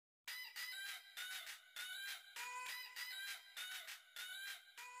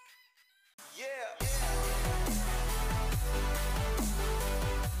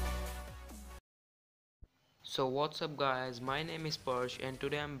So what's up guys, my name is Persh and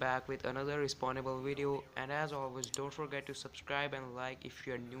today I'm back with another respawnable video, and as always don't forget to subscribe and like if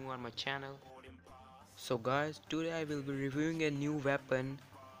you are new on my channel. So guys, today I will be reviewing a new weapon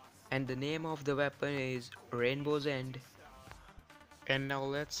and the name of the weapon is Rainbow's End. And now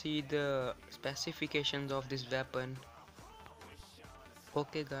let's see the specifications of this weapon.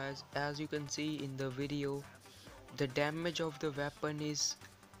 Okay guys, as you can see in the video, the damage of the weapon is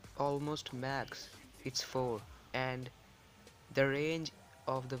almost max, it's 4, and the range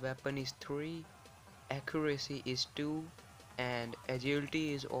of the weapon is 3, accuracy is 2, and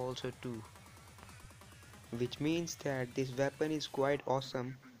agility is also 2. Which means that this weapon is quite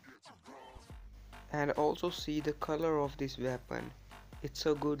awesome. And also see the color of this weapon, it's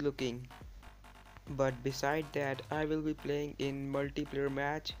so good looking. But beside that, I will be playing in multiplayer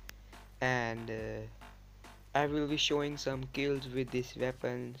match, and I will be showing some kills with this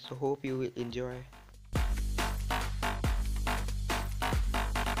weapon, so hope you will enjoy.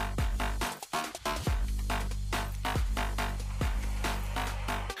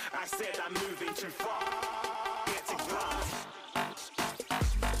 I said I'm moving too far. Get to glass.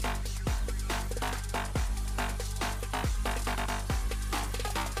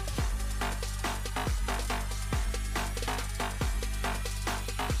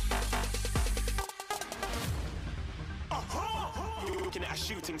 Looking at a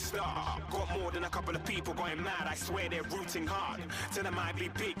shooting star. Got more than a couple of people going mad. I swear they're rooting hard. Tell them I'd be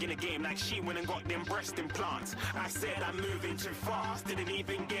big in the game like she went and got them breast implants. I said I'm moving too fast. Didn't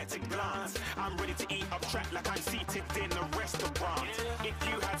even get to glance. I'm ready to eat up track like I'm seated in a restaurant. If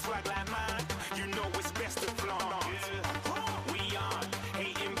you had swag like mine, you know it's best to flaunt. We aren't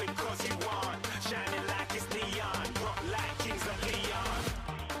hating because you aren't shining like it's neon. Rock like kings of Leon.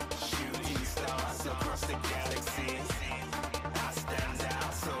 Shooting stars across the galaxy. I stand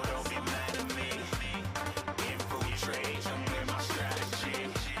out, so don't be mad at me. Infiltrate, I'm with my strategy.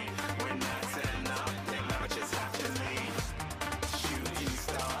 When I turn up, then I just have to leave. Shooting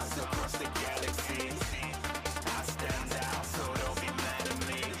stars across the galaxy. I stand out, so don't be mad at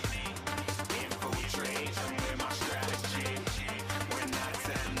me. Infiltrate, I'm with my strategy. When I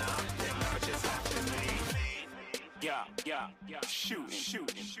turn up, then I just have to leave. Shoot,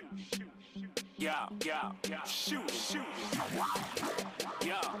 shoot, yeah, shoot, shoot, shooting,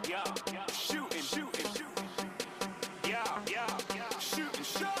 shooting, shooting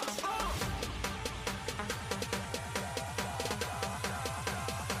shots.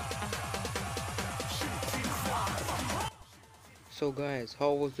 So guys,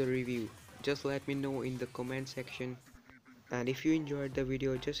 how was the review? Just let me know in the comment section. And if you enjoyed the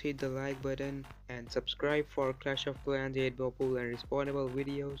video, just hit the like button and subscribe for Clash of Clans 8 Bubble and respawnable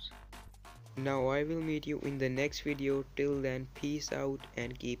videos. Now I will meet you in the next video. Till then, peace out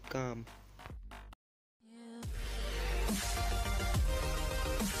and keep calm.